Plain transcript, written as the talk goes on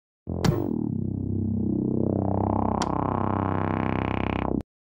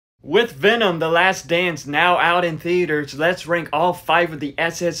With Venom: The Last Dance now out in theaters, let's rank all 5 of the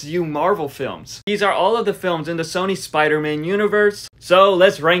SSU Marvel films. These are all of the films in the Sony Spider-Man universe, so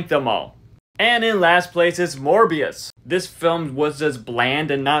let's rank them all. And in last place is Morbius. This film was just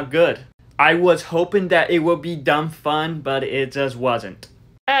bland and not good. I was hoping that it would be dumb fun, but it just wasn't.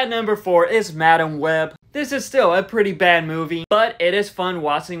 At number 4 is Madam Web. This is still a pretty bad movie, but it is fun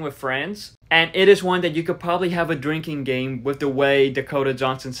watching with friends. And it is one that you could probably have a drinking game with the way Dakota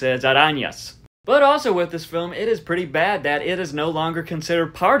Johnson says arañas. But also with this film, it is pretty bad that it is no longer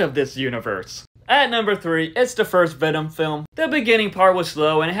considered part of this universe. At number 3, it's the first Venom film. The beginning part was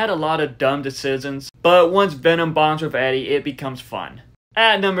slow and it had a lot of dumb decisions, but once Venom bonds with Eddie, it becomes fun.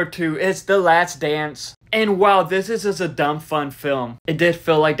 At number 2, it's The Last Dance. And while this is just a dumb fun film, it did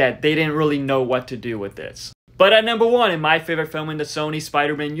feel like that they didn't really know what to do with this. But at number 1, and my favorite film in the Sony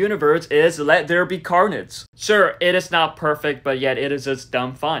Spider-Man universe, is Let There Be Carnage. Sure, it is not perfect, but yet it is just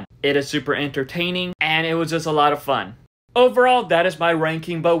dumb fun. It is super entertaining, and it was just a lot of fun. Overall, that is my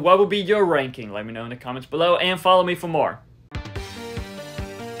ranking, but what would be your ranking? Let me know in the comments below, and follow me for more.